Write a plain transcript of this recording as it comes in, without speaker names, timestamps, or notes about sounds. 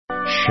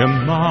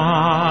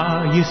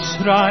Shema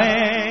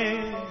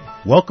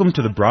Yisrael. Welcome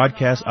to the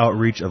broadcast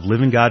outreach of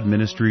Living God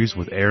Ministries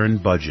with Aaron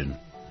Budgen.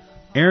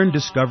 Aaron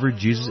discovered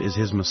Jesus is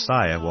his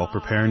Messiah while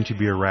preparing to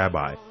be a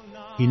rabbi.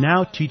 He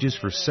now teaches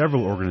for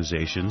several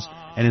organizations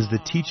and is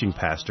the teaching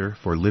pastor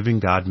for Living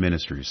God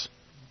Ministries.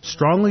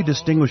 Strongly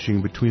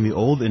distinguishing between the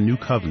Old and New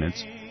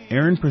Covenants,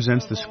 Aaron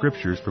presents the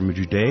Scriptures from a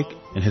Judaic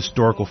and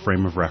historical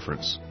frame of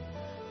reference.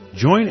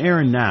 Join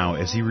Aaron now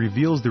as he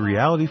reveals the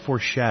reality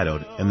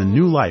foreshadowed and the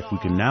new life we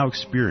can now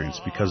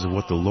experience because of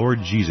what the Lord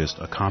Jesus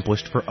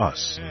accomplished for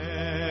us.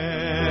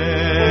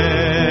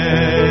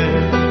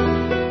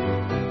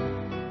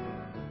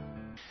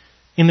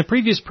 In the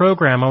previous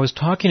program, I was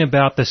talking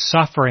about the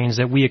sufferings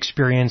that we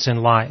experience in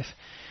life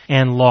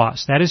and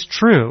loss. That is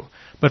true,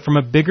 but from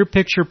a bigger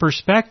picture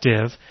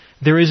perspective,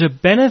 there is a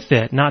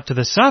benefit not to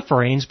the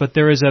sufferings, but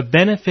there is a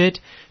benefit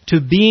to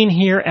being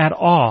here at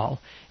all.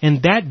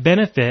 And that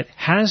benefit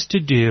has to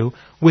do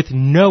with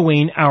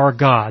knowing our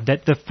God.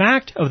 That the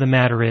fact of the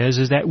matter is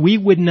that we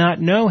would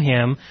not know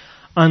Him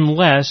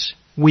unless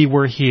we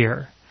were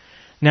here.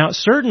 Now,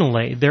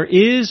 certainly, there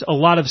is a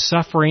lot of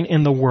suffering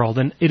in the world,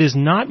 and it is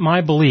not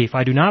my belief,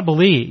 I do not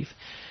believe,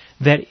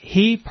 that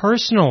He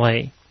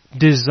personally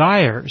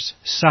desires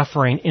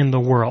suffering in the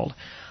world.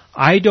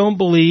 I don't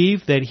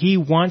believe that He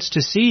wants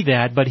to see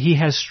that, but He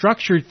has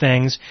structured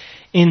things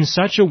in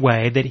such a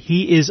way that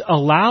He is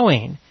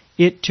allowing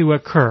it to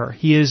occur.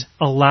 He is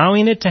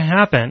allowing it to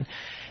happen,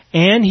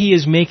 and He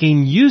is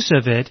making use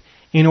of it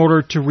in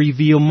order to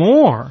reveal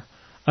more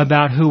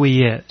about who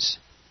He is.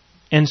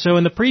 And so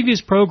in the previous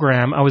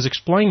program, I was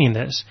explaining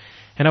this,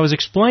 and I was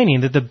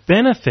explaining that the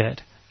benefit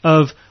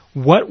of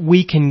what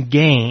we can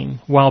gain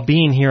while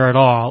being here at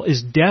all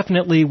is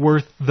definitely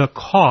worth the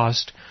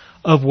cost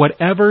of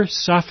whatever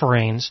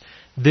sufferings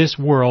this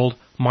world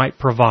might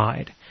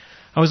provide.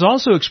 I was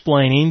also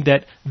explaining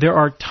that there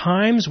are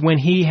times when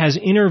He has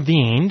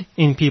intervened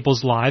in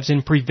people's lives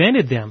and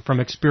prevented them from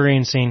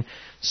experiencing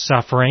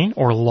suffering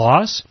or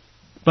loss,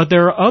 but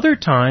there are other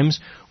times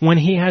when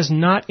He has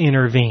not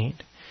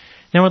intervened.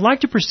 Now, I'd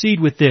like to proceed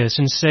with this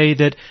and say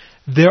that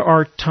there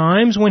are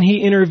times when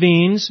He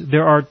intervenes,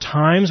 there are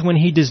times when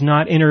He does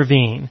not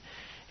intervene.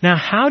 Now,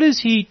 how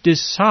does He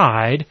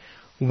decide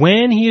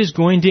when He is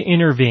going to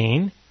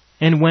intervene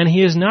and when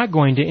He is not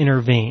going to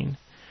intervene?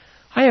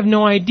 I have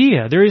no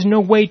idea. There is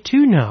no way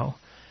to know.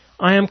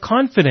 I am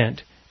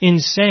confident in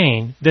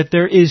saying that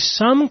there is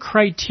some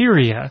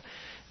criteria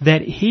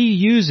that He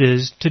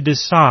uses to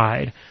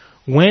decide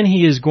when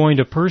He is going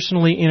to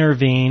personally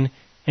intervene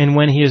and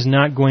when He is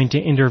not going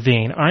to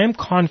intervene. I am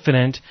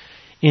confident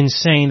in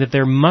saying that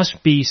there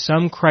must be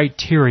some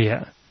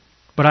criteria,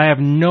 but I have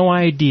no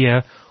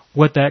idea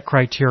what that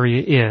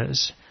criteria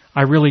is.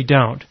 I really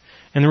don't.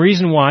 And the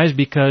reason why is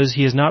because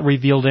He has not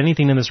revealed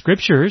anything in the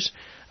Scriptures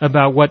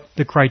about what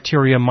the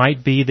criteria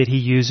might be that He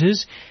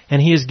uses,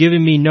 and He has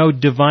given me no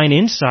divine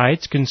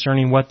insights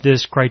concerning what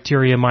this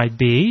criteria might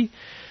be.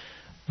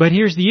 But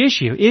here's the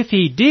issue. If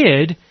He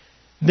did,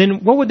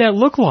 then what would that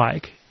look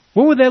like?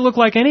 What would that look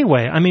like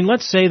anyway? I mean,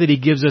 let's say that He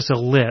gives us a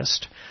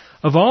list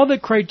of all the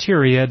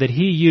criteria that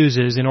He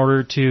uses in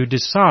order to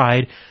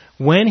decide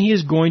when He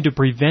is going to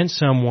prevent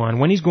someone,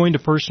 when He's going to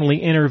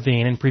personally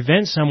intervene and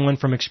prevent someone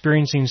from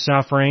experiencing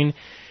suffering,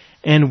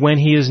 and when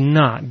He is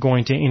not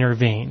going to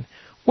intervene.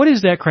 What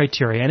is that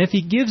criteria? And if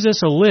He gives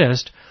us a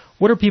list,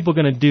 what are people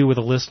going to do with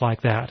a list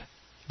like that?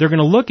 They're going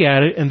to look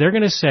at it and they're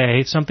going to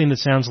say something that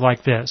sounds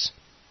like this.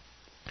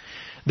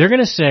 They're going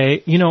to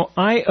say,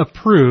 I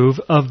approve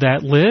of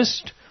that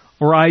list,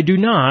 or I do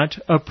not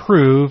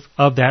approve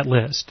of that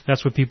list.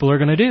 That's what people are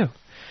going to do.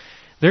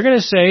 They're going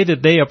to say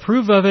that they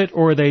approve of it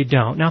or they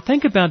don't. Now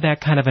think about that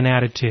kind of an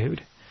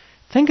attitude.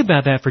 Think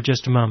about that for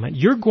just a moment.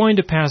 You're going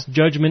to pass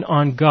judgment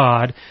on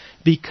God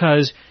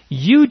because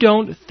you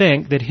don't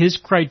think that His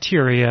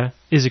criteria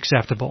is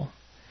acceptable.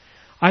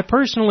 I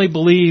personally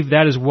believe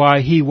that is why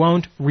He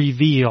won't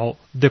reveal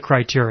the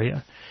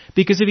criteria.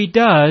 Because if He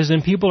does,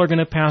 then people are going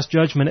to pass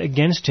judgment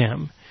against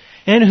Him.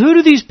 And who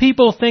do these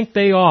people think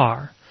they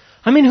are?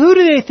 I mean, who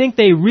do they think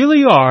they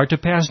really are to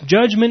pass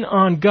judgment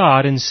on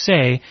God and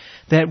say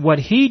that what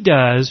He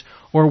does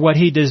or what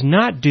He does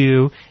not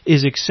do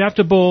is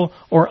acceptable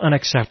or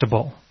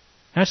unacceptable?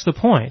 That's the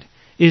point,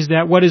 is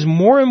that what is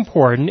more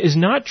important is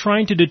not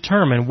trying to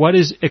determine what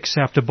is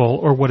acceptable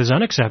or what is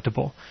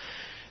unacceptable.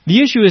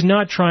 The issue is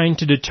not trying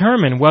to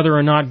determine whether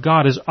or not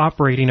God is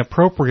operating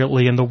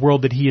appropriately in the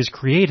world that He has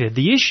created.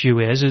 The issue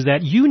is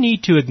that you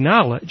need to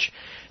acknowledge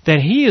that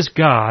He is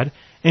God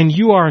and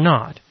you are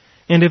not.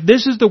 And if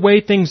this is the way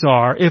things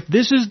are, if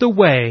this is the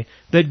way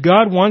that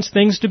God wants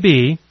things to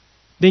be,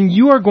 then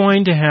you are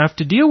going to have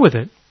to deal with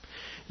it.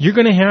 You're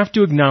going to have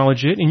to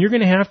acknowledge it, and you're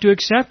going to have to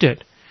accept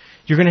it.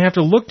 You're going to have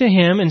to look to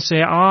Him and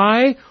say,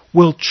 I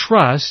will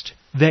trust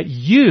that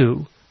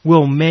you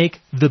will make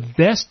the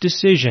best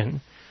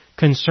decision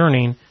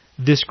concerning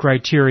this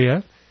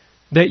criteria,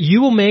 that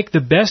you will make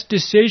the best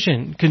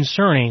decision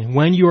concerning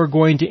when you are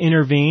going to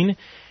intervene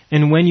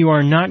and when you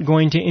are not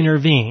going to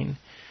intervene.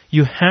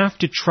 You have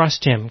to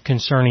trust Him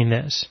concerning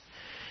this.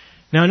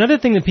 Now, another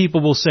thing that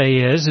people will say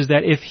is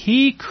that if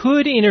He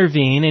could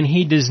intervene and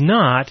He does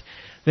not,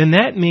 then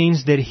that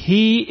means that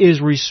He is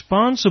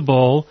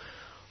responsible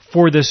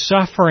for the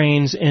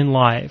sufferings in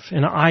life.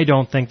 And I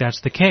don't think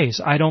that's the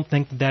case. I don't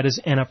think that is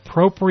an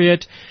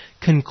appropriate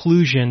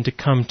conclusion to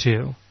come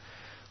to.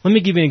 Let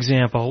me give you an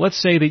example.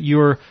 Let's say that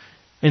you're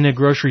in a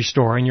grocery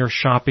store and you're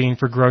shopping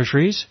for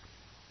groceries.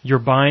 You're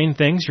buying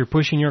things, you're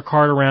pushing your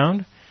cart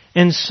around,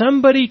 and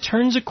somebody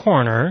turns a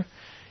corner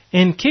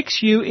and kicks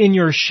you in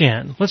your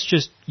shin. Let's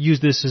just use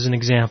this as an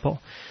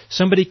example.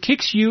 Somebody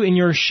kicks you in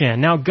your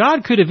shin. Now,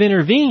 God could have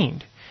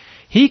intervened.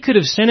 He could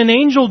have sent an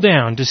angel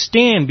down to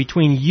stand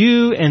between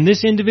you and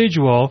this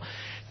individual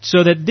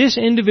so that this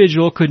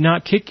individual could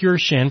not kick your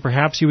shin.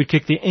 Perhaps he would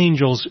kick the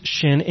angel's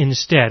shin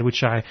instead,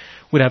 which I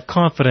would have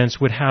confidence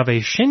would have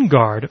a shin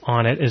guard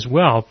on it as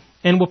well,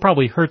 and will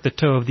probably hurt the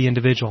toe of the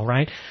individual,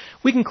 right?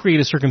 We can create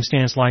a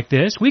circumstance like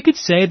this. We could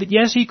say that,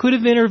 yes, He could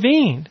have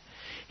intervened.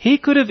 He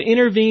could have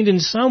intervened in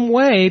some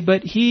way,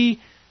 but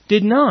He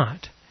did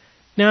not.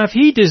 Now, if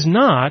He does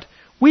not,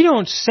 we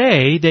don't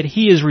say that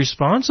He is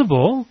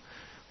responsible.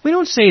 We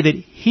don't say that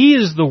He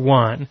is the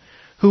one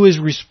who is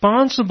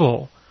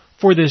responsible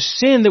for the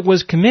sin that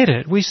was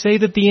committed. We say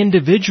that the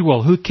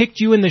individual who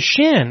kicked you in the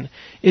shin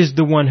is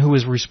the one who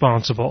is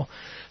responsible.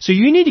 So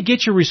you need to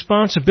get your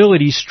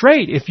responsibility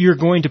straight if you're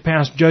going to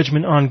pass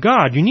judgment on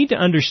God. You need to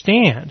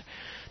understand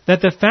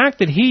that the fact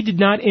that He did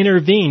not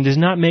intervene does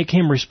not make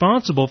Him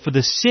responsible for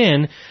the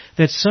sin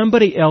that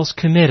somebody else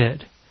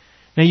committed.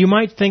 Now you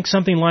might think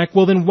something like,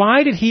 well then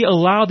why did He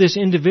allow this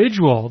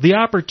individual the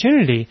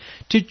opportunity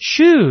to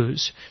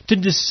choose, to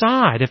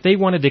decide if they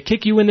wanted to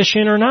kick you in the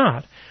shin or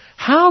not?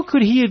 How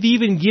could He have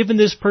even given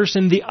this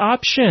person the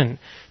option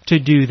to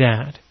do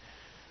that?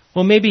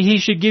 Well, maybe He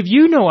should give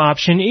you no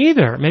option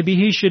either. Maybe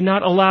He should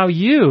not allow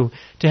you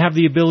to have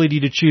the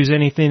ability to choose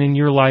anything in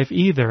your life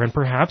either. And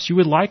perhaps you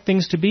would like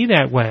things to be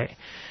that way.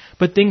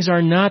 But things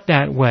are not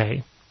that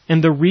way.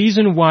 And the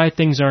reason why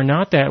things are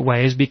not that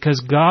way is because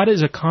God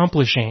is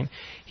accomplishing.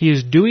 He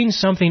is doing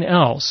something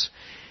else.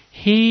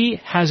 He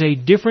has a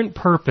different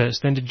purpose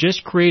than to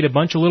just create a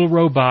bunch of little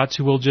robots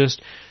who will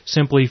just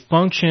simply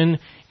function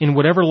in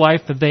whatever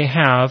life that they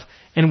have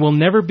and will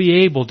never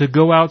be able to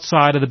go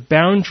outside of the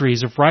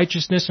boundaries of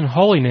righteousness and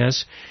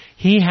holiness.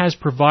 He has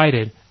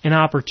provided an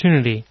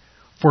opportunity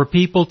for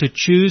people to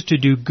choose to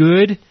do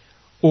good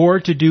or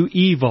to do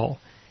evil.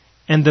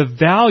 And the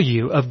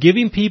value of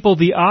giving people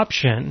the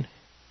option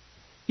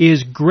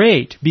is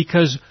great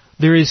because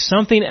there is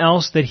something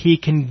else that He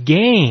can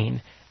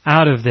gain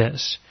out of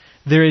this.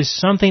 There is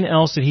something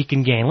else that He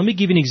can gain. Let me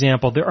give you an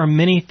example. There are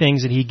many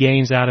things that He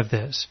gains out of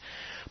this.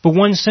 But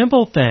one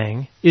simple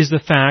thing is the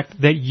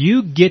fact that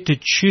you get to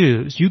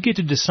choose, you get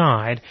to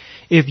decide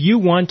if you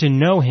want to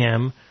know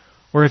Him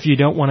or if you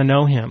don't want to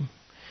know Him.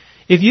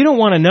 If you don't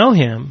want to know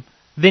Him,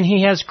 then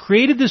He has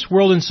created this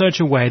world in such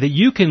a way that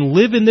you can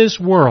live in this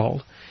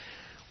world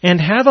and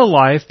have a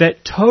life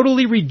that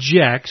totally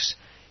rejects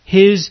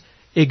His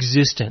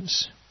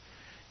existence.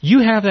 You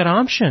have that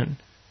option.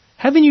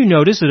 Haven't you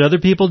noticed that other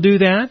people do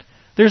that?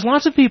 There's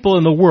lots of people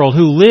in the world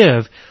who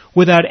live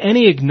without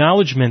any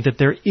acknowledgement that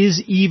there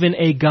is even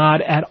a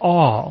God at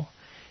all.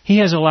 He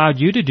has allowed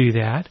you to do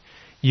that.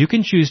 You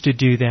can choose to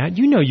do that.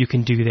 You know you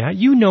can do that.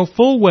 You know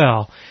full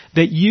well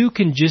that you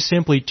can just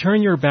simply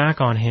turn your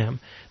back on Him,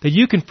 that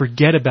you can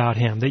forget about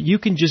Him, that you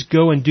can just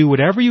go and do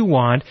whatever you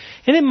want,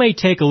 and it may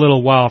take a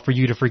little while for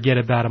you to forget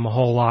about Him a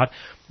whole lot,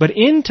 but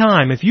in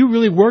time, if you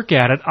really work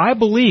at it, I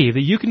believe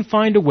that you can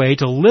find a way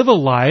to live a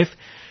life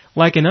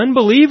like an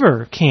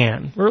unbeliever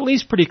can, or at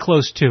least pretty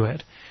close to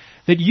it.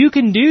 That you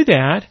can do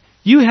that,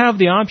 you have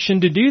the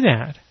option to do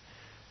that.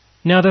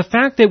 Now the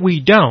fact that we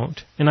don't,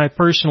 and I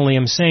personally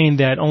am saying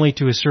that only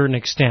to a certain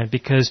extent,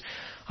 because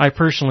I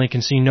personally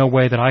can see no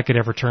way that I could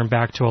ever turn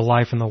back to a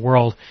life in the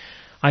world.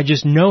 I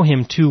just know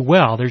Him too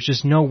well. There's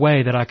just no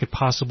way that I could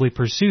possibly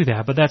pursue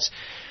that. But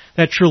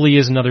that truly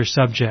is another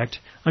subject.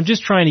 I'm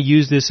just trying to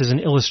use this as an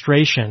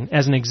illustration,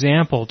 as an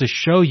example, to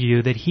show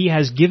you that He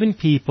has given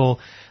people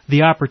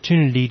the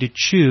opportunity to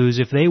choose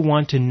if they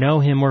want to know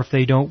Him or if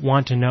they don't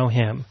want to know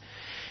Him.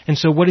 And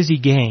so what does He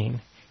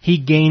gain? He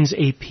gains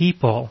a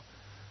people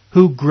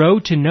who grow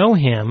to know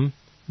Him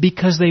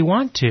because they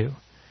want to.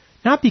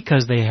 Not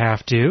because they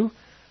have to,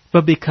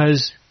 but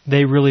because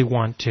they really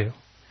want to.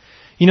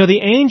 You know,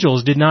 the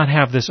angels did not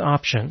have this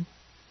option.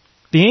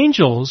 The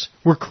angels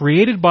were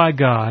created by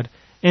God,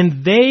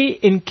 and they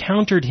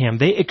encountered Him,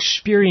 they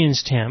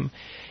experienced Him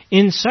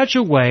in such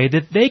a way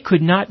that they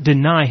could not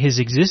deny His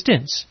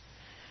existence.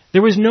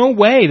 There was no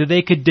way that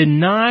they could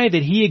deny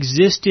that He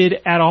existed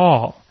at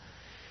all.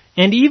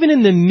 And even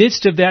in the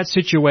midst of that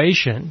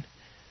situation,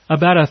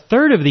 about a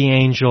third of the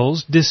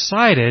angels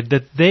decided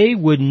that they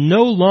would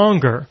no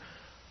longer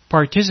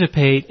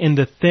participate in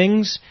the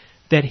things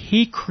that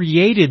He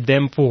created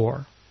them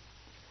for.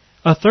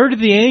 A third of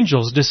the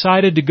angels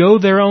decided to go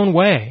their own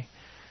way.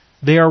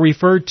 They are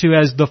referred to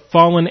as the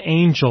fallen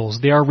angels.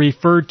 They are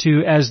referred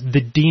to as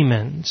the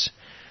demons.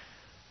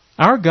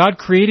 Our God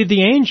created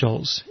the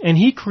angels, and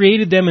He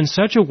created them in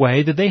such a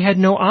way that they had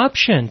no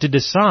option to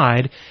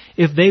decide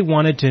if they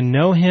wanted to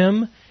know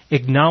Him,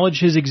 acknowledge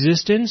His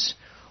existence,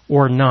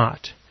 or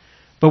not.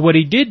 But what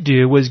He did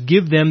do was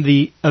give them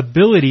the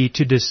ability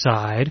to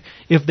decide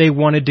if they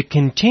wanted to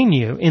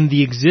continue in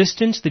the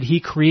existence that He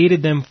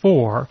created them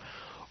for,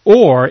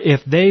 or if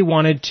they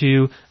wanted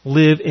to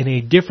live in a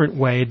different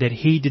way that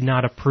He did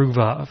not approve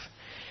of.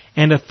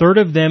 And a third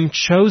of them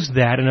chose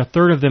that, and a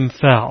third of them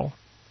fell.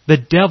 The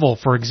devil,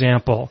 for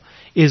example,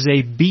 is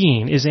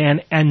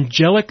an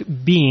angelic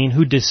being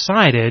who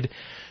decided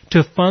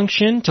to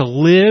function, to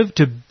live,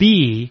 to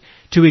be,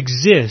 to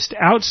exist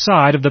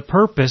outside of the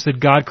purpose that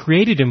God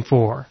created him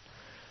for.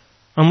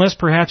 Unless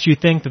perhaps you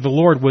think that the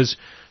Lord was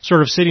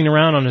sort of sitting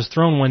around on His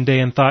throne one day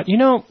and thought,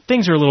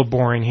 things are a little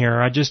boring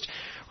here. I just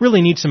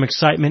really need some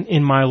excitement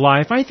in my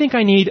life. I think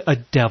I need a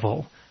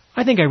devil.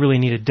 I think I really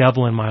need a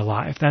devil in my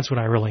life. That's what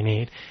I really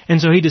need.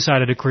 And so He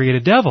decided to create a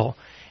devil.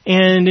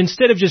 And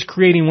instead of just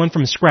creating one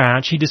from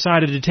scratch, He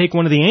decided to take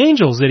one of the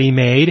angels that He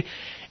made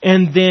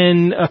and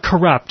then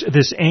corrupt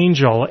this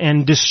angel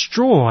and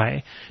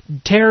destroy,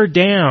 tear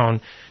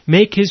down,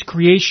 make his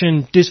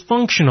creation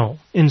dysfunctional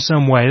in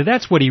some way.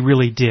 That's what He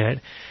really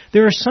did.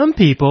 There are some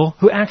people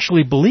who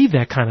actually believe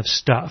that kind of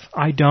stuff.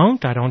 I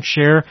don't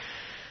share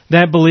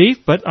that belief,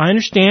 but I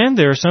understand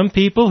there are some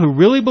people who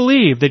really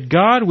believe that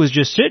God was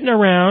just sitting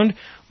around,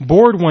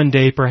 bored one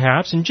day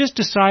perhaps, and just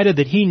decided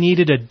that He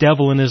needed a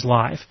devil in His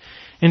life.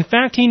 In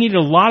fact, He needed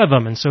a lot of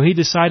them, and so He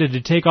decided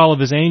to take all of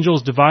His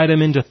angels, divide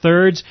them into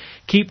thirds,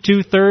 keep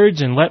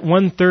 2/3, and let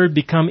 1/3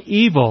 become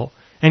evil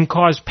and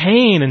cause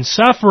pain and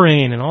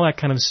suffering and all that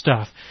kind of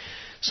stuff.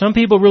 Some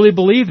people really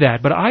believe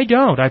that, but I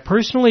don't. I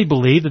personally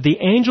believe that the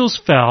angels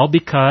fell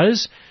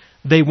because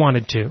they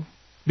wanted to,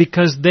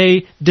 because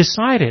they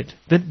decided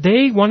that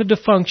they wanted to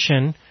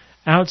function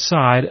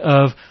outside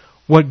of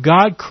what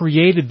God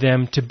created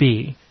them to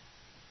be.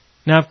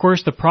 Now, of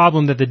course, the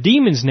problem that the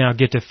demons now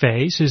get to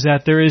face is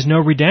that there is no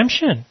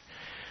redemption.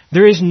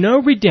 There is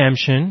no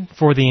redemption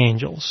for the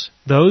angels.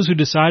 Those who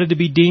decided to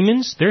be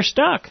demons, they're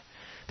stuck.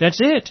 That's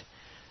it.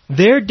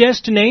 Their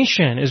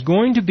destination is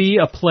going to be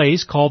a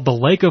place called the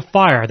lake of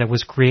fire that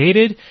was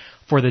created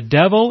for the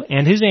devil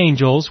and his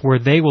angels, where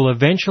they will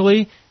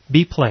eventually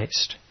be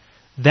placed.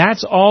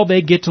 That's all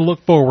they get to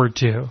look forward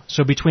to.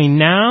 So between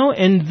now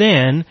and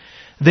then,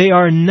 they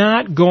are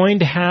not going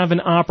to have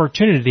an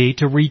opportunity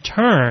to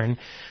return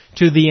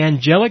to the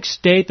angelic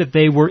state that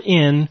they were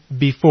in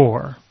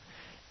before.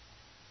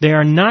 They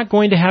are not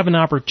going to have an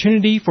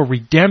opportunity for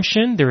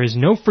redemption. There is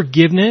no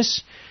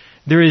forgiveness.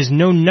 There is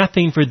no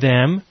nothing for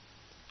them.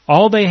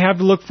 All they have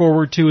to look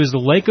forward to is the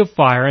lake of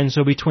fire. And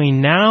so between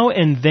now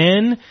and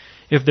then,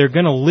 if they're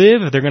going to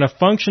live, if they're going to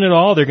function at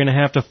all, they're going to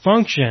have to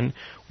function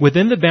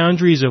within the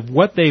boundaries of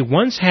what they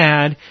once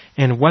had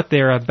and what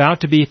they're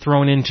about to be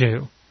thrown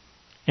into.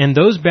 And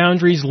those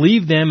boundaries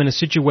leave them in a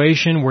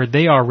situation where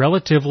they are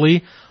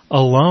relatively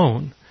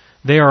alone.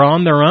 They are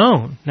on their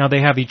own. Now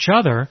they have each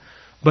other,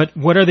 but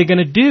what are they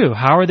going to do?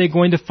 How are they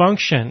going to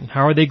function?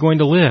 How are they going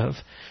to live?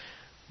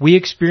 We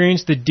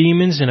experience the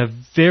demons in a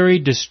very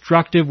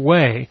destructive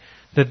way,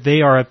 that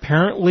they are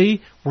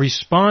apparently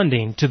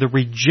responding to the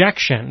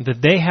rejection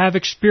that they have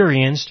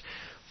experienced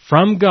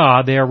from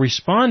God. They are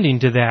responding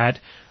to that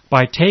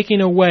by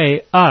taking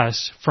away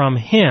us from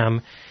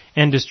Him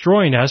and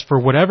destroying us for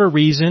whatever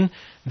reason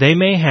they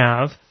may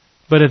have,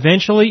 but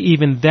eventually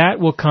even that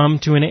will come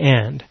to an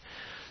end.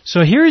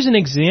 So here's an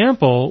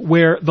example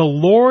where the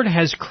Lord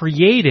has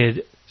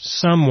created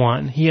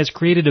someone. He has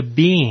created a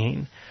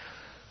being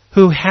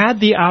who had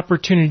the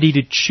opportunity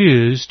to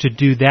choose to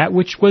do that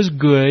which was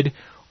good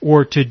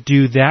or to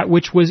do that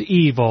which was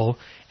evil,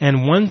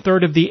 and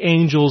 1/3 of the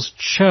angels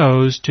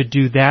chose to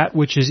do that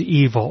which is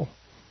evil.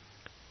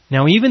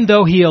 Now, even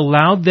though He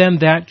allowed them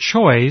that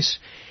choice,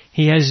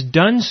 He has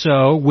done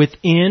so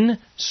within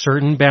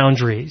certain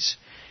boundaries.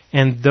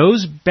 And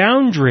those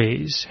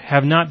boundaries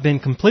have not been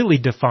completely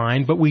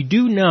defined, but we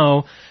do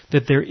know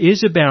that there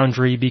is a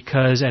boundary,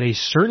 because at a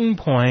certain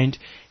point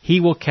He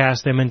will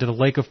cast them into the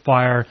lake of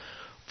fire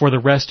for the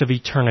rest of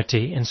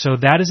eternity. And so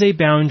that is a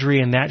boundary,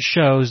 and that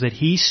shows that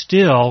He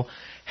still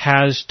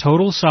has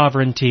total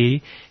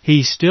sovereignty.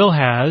 He still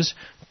has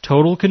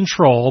total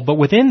control, but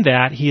within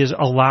that He is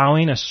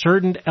allowing a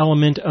certain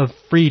element of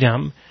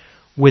freedom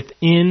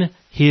within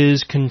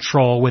His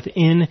control,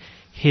 within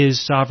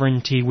His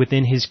sovereignty,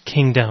 within His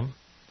kingdom.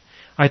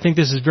 I think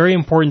this is very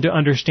important to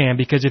understand,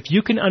 because if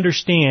you can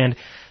understand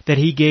that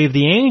He gave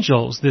the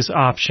angels this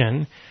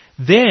option,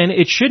 then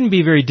it shouldn't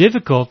be very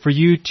difficult for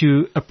you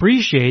to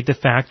appreciate the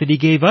fact that He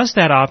gave us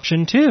that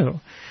option too.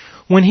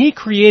 When He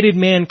created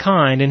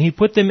mankind and He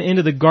put them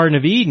into the Garden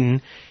of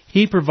Eden,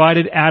 He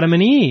provided Adam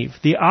and Eve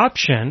the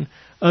option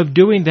of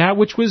doing that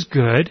which was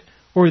good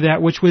or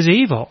that which was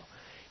evil.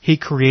 He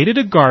created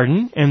a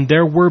garden, and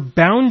there were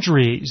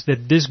boundaries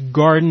that this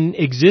garden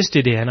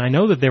existed in. I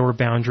know that there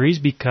were boundaries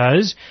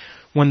because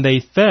when they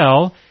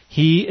fell,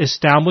 He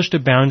established a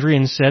boundary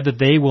and said that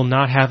they will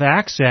not have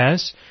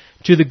access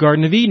to the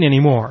Garden of Eden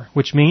anymore,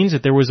 which means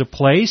that there was a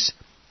place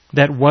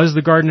that was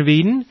the Garden of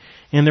Eden,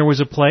 and there was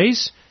a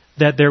place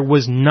that there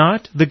was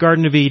not the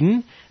Garden of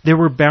Eden. There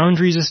were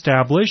boundaries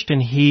established,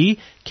 and He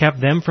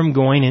kept them from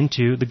going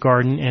into the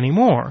garden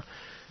anymore.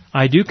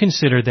 I do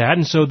consider that,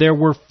 and so there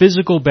were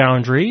physical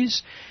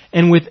boundaries,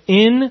 and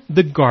within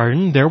the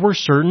garden there were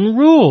certain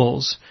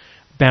rules.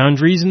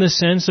 Boundaries in the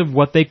sense of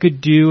what they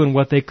could do and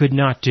what they could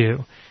not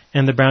do.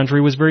 And the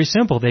boundary was very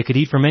simple. They could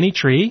eat from any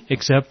tree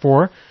except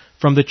for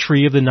from the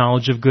tree of the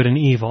knowledge of good and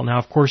evil. Now,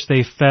 of course,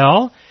 they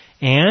fell,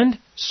 and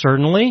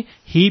certainly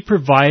He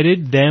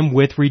provided them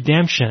with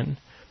redemption.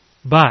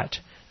 But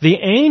the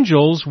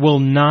angels will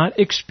not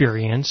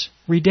experience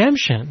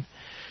redemption.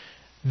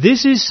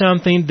 This is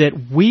something that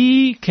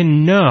we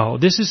can know.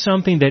 This is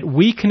something that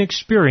we can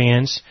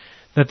experience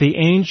that the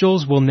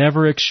angels will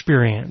never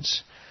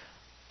experience.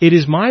 It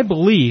is my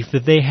belief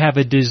that they have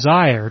a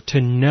desire to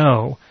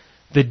know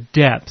the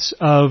depths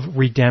of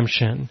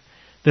redemption,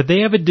 that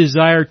they have a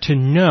desire to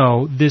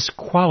know this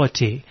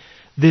quality,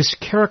 this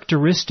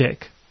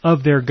characteristic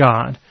of their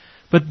God,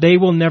 but they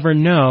will never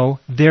know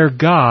their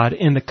God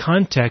in the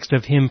context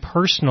of Him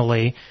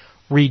personally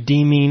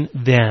redeeming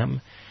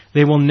them.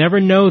 They will never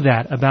know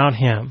that about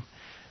Him.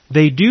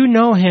 They do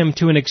know Him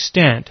to an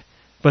extent,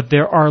 but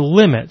there are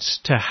limits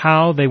to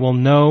how they will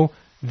know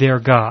their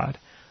God.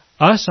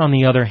 Us, on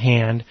the other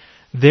hand,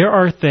 there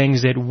are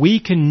things that we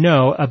can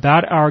know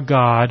about our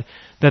God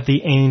that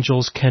the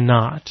angels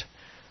cannot.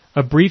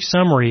 A brief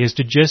summary is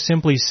to just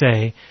simply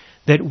say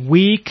that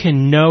we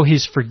can know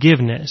His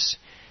forgiveness,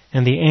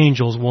 and the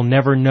angels will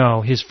never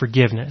know His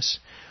forgiveness.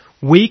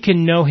 We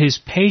can know His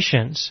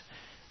patience,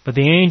 but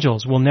the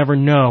angels will never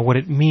know what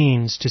it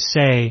means to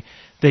say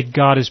that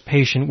God is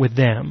patient with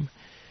them.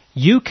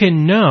 You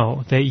can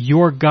know that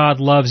your God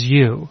loves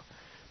you,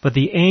 but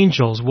the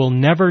angels will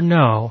never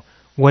know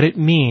what it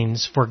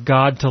means for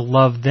God to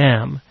love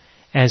them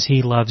as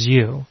He loves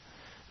you.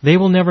 They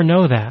will never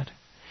know that.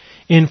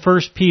 In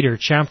 1 Peter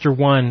chapter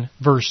 1,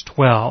 verse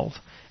 12,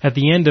 at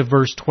the end of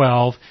verse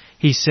 12,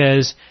 he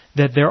says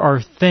that there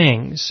are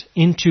things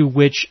into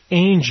which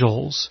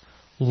angels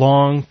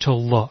long to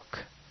look.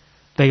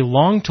 They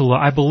long to look.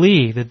 I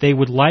believe that they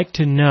would like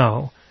to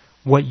know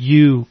what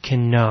you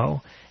can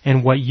know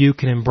and what you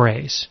can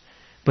embrace,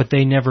 but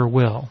they never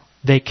will.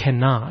 They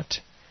cannot,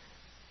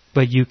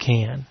 but you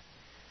can.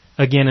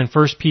 Again, in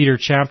 1 Peter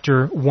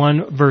chapter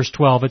 1, verse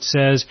 12, it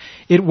says,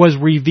 "It was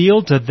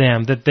revealed to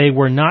them that they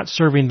were not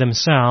serving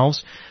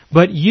themselves,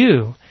 but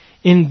you,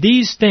 in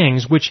these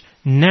things which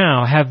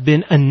now have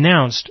been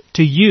announced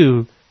to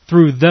you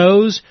through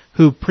those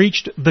who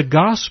preached the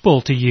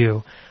gospel to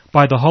you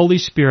by the Holy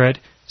Spirit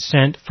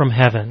sent from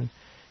heaven."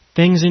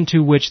 Things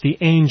into which the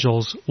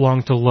angels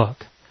long to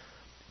look.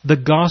 The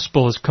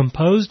gospel is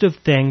composed of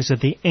things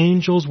that the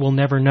angels will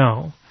never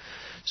know.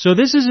 So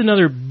this is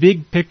another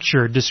big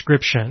picture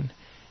description.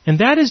 And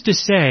that is to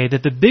say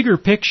that the bigger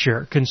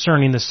picture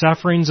concerning the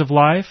sufferings of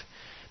life,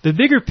 the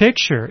bigger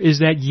picture is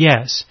that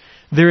yes,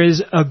 there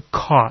is a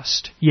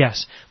cost.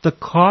 Yes, the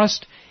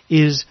cost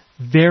is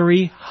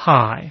very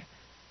high.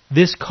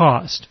 This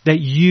cost, that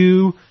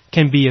you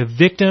can be a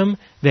victim,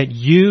 that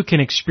you can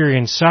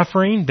experience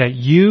suffering, that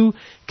you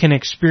can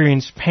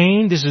experience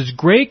pain. This is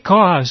great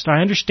cost.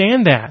 I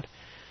understand that.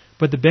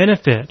 But the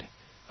benefit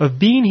of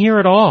being here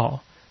at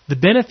all, the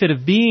benefit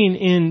of being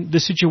in the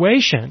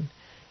situation,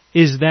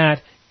 is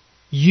that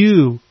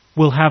you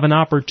will have an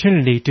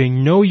opportunity to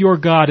know your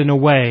God in a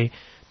way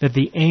that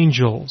the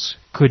angels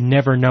could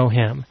never know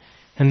Him,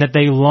 and that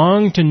they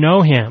long to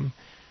know Him,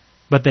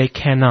 but they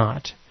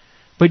cannot.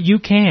 But you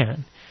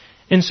can.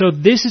 And so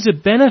this is a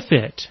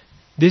benefit.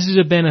 This is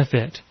a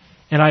benefit.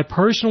 And I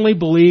personally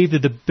believe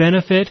that the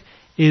benefit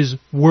is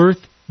worth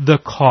the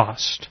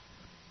cost.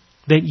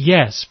 That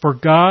yes, for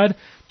God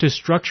to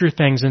structure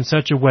things in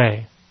such a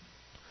way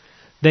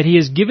that He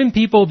has given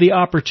people the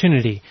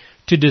opportunity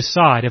to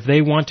decide if they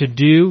want to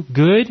do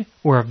good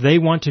or if they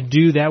want to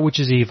do that which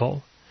is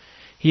evil.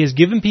 He has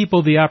given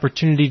people the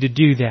opportunity to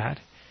do that.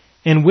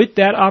 And with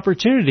that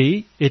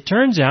opportunity, it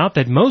turns out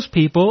that most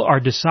people are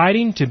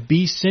deciding to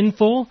be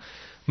sinful.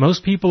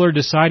 Most people are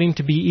deciding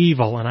to be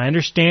evil. And I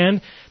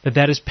understand that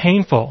that is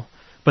painful.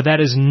 But that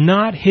is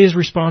not His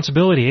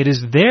responsibility. It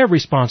is their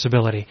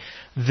responsibility.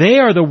 They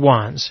are the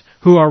ones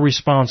who are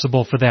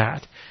responsible for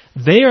that.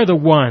 They are the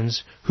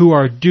ones who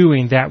are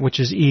doing that which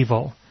is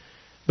evil.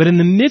 But in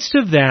the midst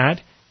of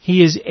that,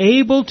 He is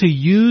able to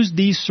use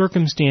these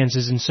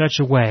circumstances in such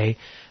a way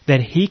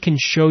that He can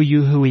show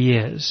you who He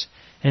is.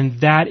 And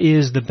that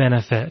is the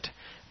benefit.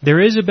 There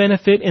is a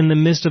benefit in the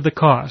midst of the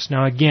cost.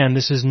 Now again,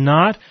 this is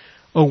not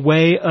a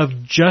way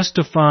of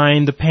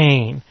justifying the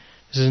pain.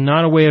 This is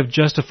not a way of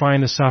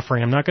justifying the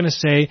suffering. I'm not going to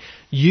say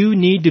you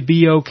need to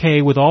be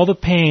okay with all the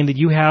pain that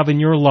you have in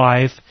your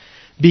life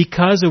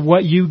because of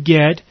what you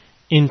get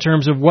in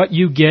terms of what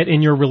you get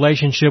in your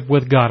relationship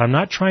with God. I'm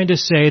not trying to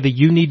say that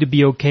you need to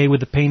be okay with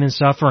the pain and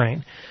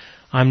suffering.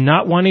 I'm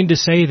not wanting to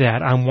say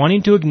that. I'm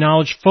wanting to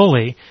acknowledge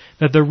fully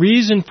that the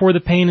reason for the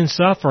pain and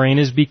suffering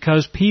is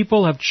because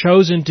people have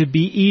chosen to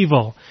be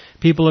evil.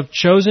 People have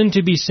chosen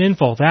to be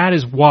sinful. That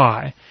is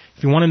why.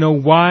 If you want to know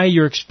why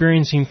you're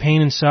experiencing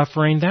pain and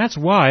suffering, that's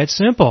why. It's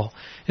simple.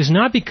 It's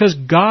not because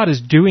God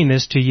is doing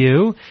this to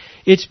you.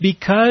 It's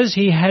because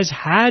He has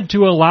had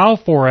to allow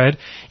for it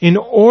in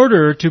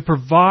order to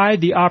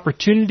provide the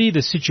opportunity,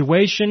 the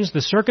situations,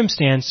 the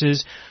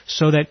circumstances,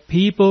 so that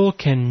people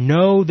can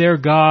know their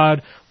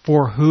God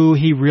for who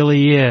He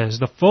really is,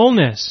 the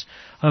fullness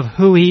of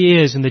who He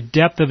is and the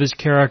depth of His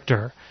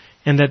character,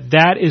 and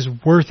that is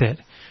worth it.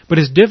 But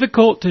it's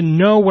difficult to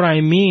know what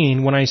I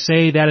mean when I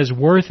say that is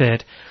worth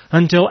it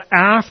until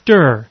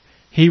after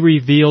He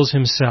reveals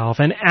Himself,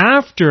 and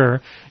after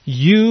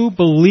you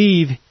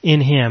believe in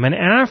Him, and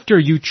after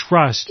you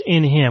trust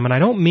in Him. And I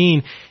don't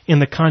mean in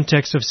the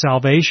context of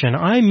salvation.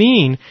 I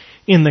mean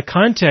in the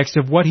context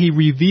of what He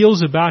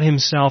reveals about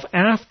Himself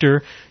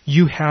after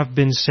you have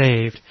been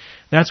saved.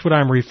 That's what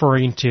I'm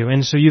referring to.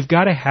 And so you've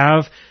got to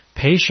have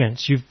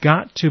patience. You've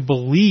got to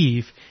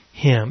believe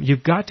Him.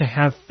 You've got to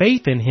have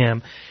faith in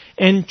Him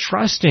and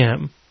trust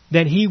Him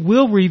that He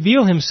will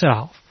reveal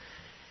Himself.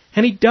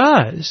 And He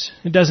does.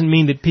 It doesn't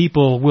mean that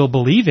people will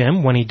believe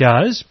Him when He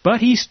does, but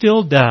He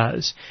still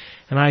does.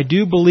 And I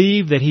do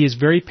believe that He is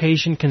very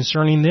patient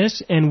concerning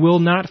this and will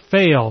not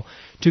fail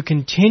to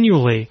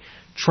continually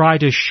try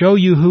to show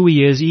you who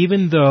He is,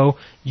 even though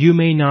you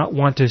may not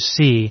want to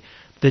see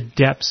the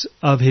depths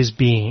of His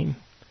being.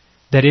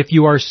 That if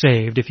you are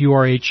saved, if you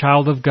are a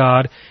child of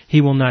God,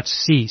 He will not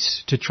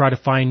cease to try to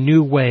find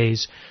new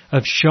ways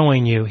of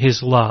showing you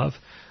His love,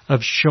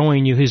 of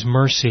showing you His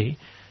mercy,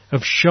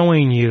 of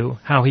showing you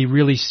how He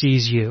really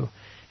sees you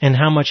and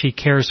how much He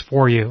cares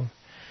for you.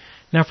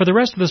 Now, for the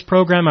rest of this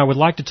program, I would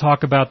like to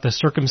talk about the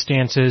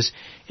circumstances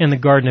in the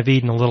Garden of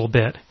Eden a little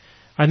bit.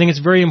 I think it's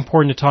very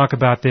important to talk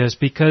about this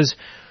because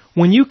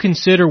when you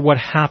consider what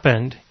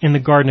happened in the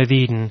Garden of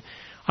Eden,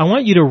 I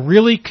want you to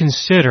really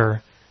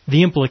consider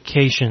the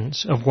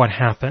implications of what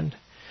happened.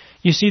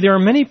 You see, there are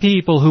many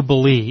people who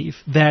believe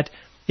that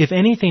if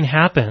anything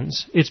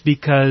happens, it's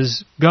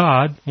because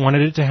God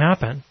wanted it to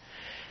happen.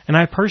 And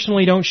I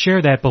personally don't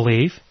share that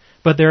belief,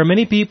 but there are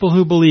many people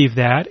who believe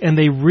that, and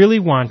they really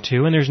want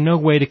to, and there's no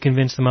way to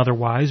convince them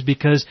otherwise,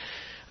 because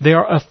they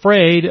are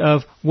afraid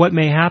of what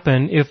may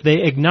happen if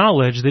they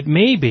acknowledge that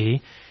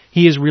maybe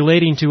He is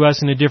relating to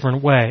us in a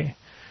different way.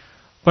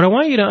 But I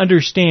want you to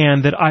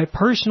understand that I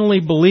personally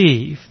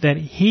believe that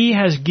He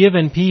has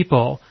given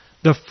people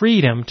the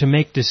freedom to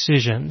make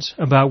decisions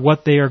about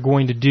what they are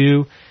going to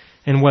do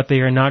and what they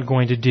are not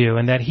going to do,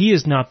 and that He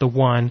is not the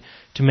one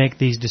to make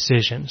these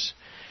decisions.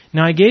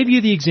 Now, I gave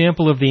you the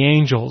example of the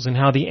angels and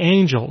how the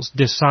angels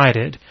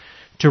decided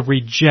to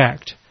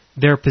reject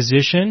their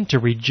position, to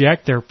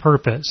reject their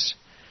purpose.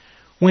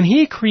 When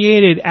He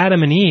created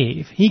Adam and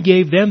Eve, He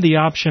gave them the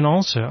option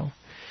also.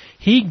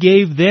 He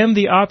gave them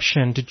the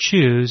option to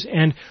choose,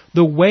 and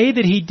the way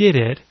that He did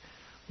it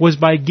was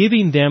by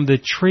giving them the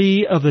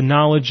tree of the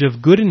knowledge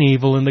of good and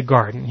evil in the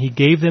garden. He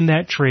gave them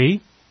that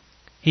tree.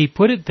 He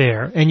put it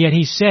there, and yet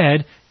He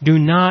said, do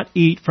not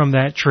eat from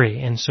that tree.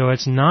 And so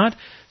it's not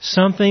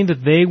something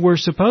that they were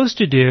supposed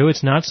to do.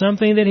 It's not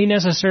something that He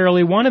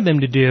necessarily wanted them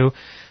to do,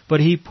 but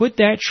He put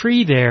that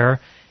tree there,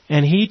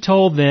 and He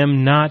told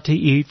them not to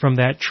eat from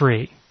that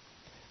tree.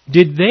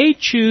 Did they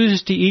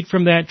choose to eat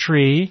from that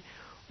tree,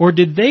 or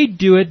did they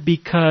do it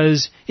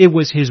because it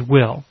was His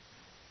will?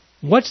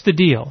 What's the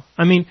deal?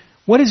 I mean,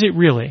 what is it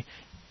really?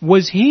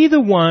 Was He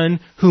the one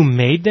who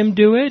made them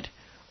do it,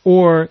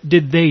 or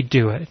did they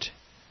do it?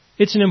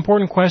 It's an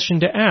important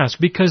question to ask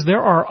because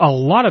there are a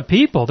lot of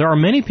people, there are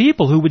many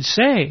people who would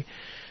say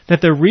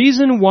that the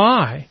reason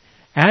why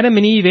Adam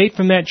and Eve ate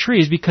from that tree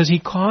is because He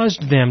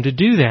caused them to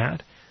do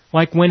that.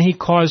 Like when He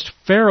caused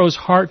Pharaoh's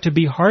heart to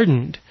be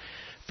hardened.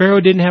 Pharaoh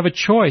didn't have a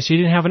choice. He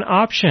didn't have an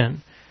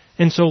option.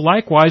 And so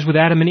likewise with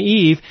Adam and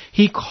Eve,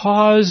 He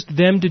caused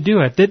them to do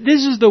it. That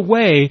this is the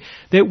way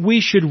that we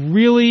should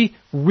really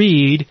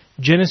read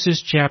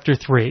Genesis chapter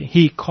 3.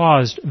 He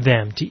caused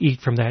them to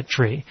eat from that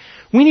tree.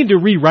 We need to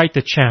rewrite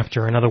the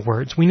chapter, in other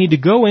words. We need to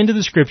go into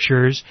the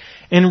Scriptures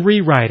and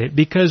rewrite it.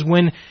 Because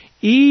when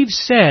Eve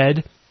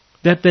said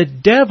that the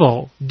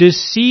devil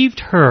deceived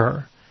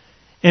her,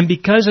 and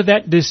because of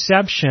that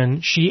deception,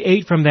 she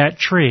ate from that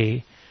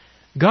tree,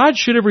 God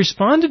should have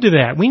responded to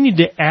that. We need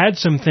to add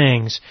some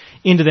things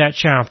into that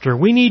chapter.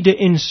 We need to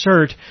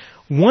insert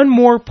one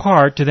more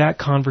part to that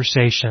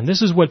conversation.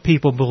 This is what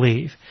people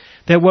believe.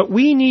 That what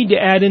we need to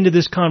add into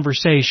this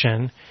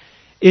conversation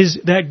is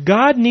that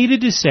God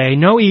needed to say,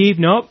 no, Eve,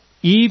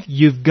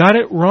 you've got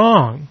it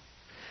wrong.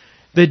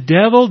 The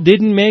devil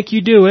didn't make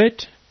you do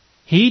it.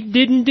 He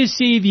didn't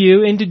deceive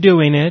you into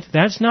doing it.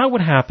 That's not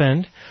what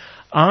happened.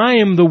 I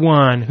am the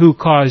one who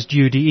caused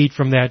you to eat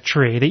from that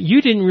tree. That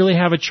you didn't really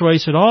have a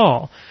choice at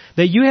all.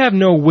 That you have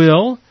no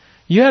will.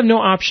 You have no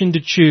option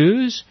to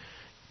choose.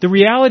 The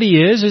reality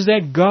is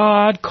that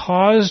God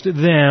caused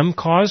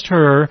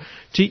her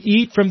to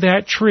eat from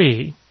that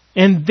tree.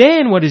 And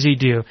then what does He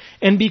do?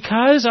 And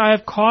because I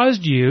have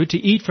caused you to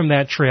eat from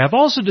that tree, I've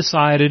also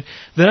decided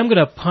that I'm going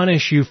to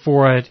punish you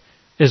for it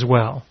as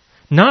well.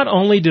 Not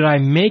only did I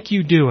make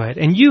you do it,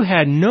 and you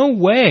had no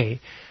way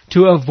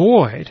to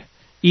avoid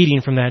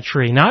eating from that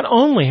tree. Not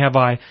only have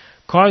I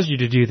cause you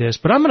to do this,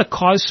 but I'm going to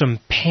cause some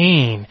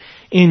pain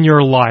in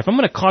your life. I'm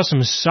going to cause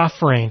some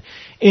suffering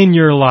in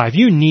your life.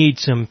 You need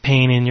some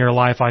pain in your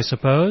life, I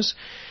suppose.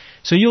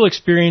 So you'll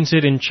experience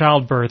it in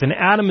childbirth, and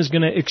Adam is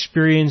going to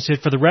experience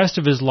it for the rest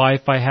of his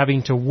life by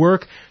having to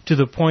work to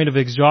the point of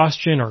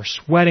exhaustion or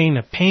sweating,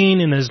 a pain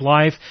in his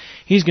life.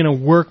 He's going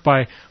to work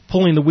by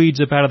pulling the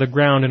weeds up out of the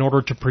ground in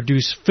order to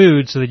produce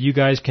food so that you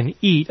guys can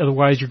eat,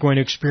 otherwise you're going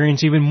to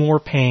experience even more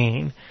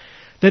pain.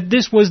 That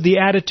this was the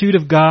attitude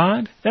of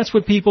God, that's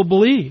what people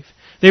believe.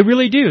 They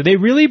really do. They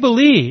really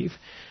believe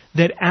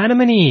that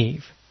Adam and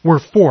Eve were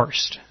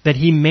forced, that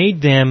He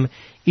made them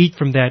eat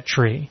from that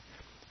tree.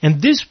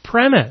 And this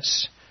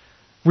premise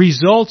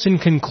results in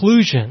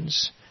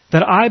conclusions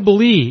that I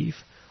believe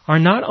are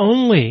not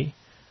only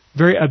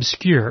very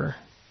obscure,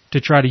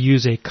 to try to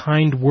use a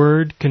kind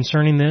word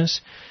concerning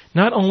this,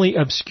 not only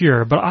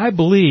obscure, but I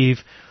believe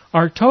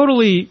are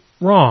totally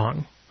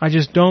wrong. I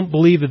just don't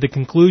believe that the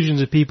conclusions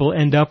that people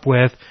end up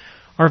with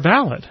are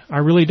valid. I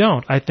really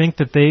don't. I think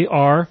that they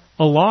are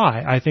a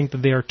lie. I think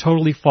that they are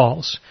totally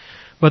false.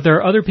 But there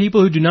are other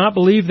people who do not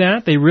believe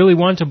that. They really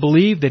want to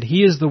believe that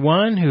He is the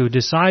one who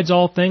decides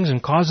all things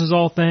and causes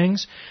all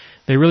things.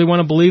 They really want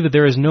to believe that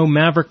there is no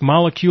maverick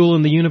molecule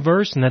in the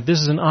universe and that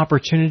this is an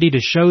opportunity to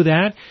show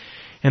that.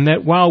 And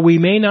that while we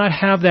may not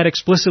have that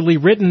explicitly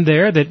written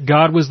there, that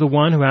God was the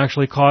one who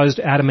actually caused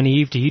Adam and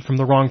Eve to eat from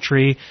the wrong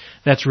tree,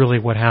 that's really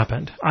what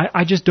happened.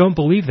 I just don't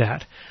believe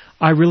that.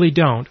 I really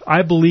don't.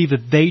 I believe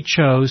that they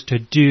chose to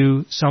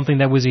do something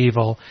that was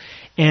evil.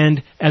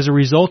 And as a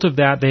result of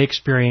that, they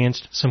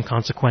experienced some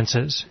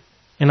consequences.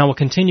 And I will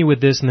continue with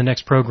this in the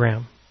next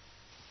program.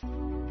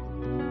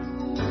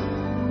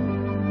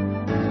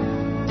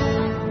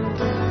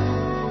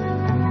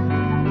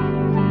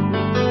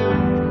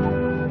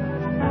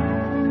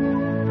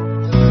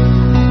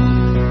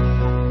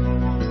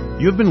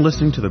 You have been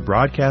listening to the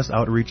broadcast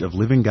outreach of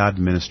Living God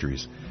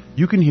Ministries.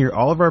 You can hear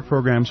all of our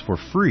programs for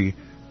free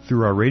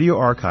through our radio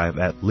archive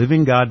at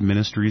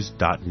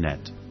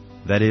livinggodministries.net.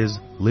 That is,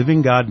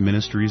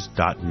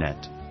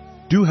 livinggodministries.net.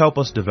 Do help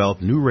us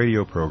develop new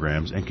radio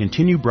programs and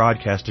continue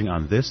broadcasting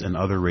on this and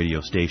other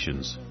radio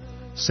stations.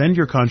 Send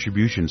your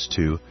contributions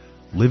to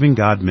Living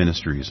God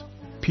Ministries,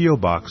 P.O.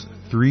 Box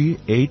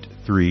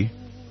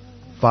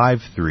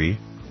 38353,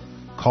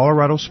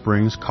 Colorado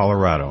Springs,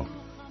 Colorado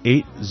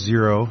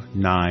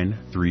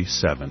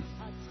 80937,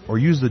 or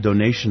use the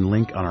donation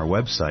link on our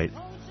website,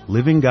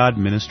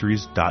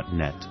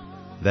 livinggodministries.net.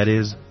 That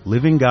is,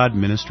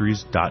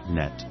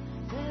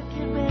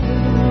 livinggodministries.net.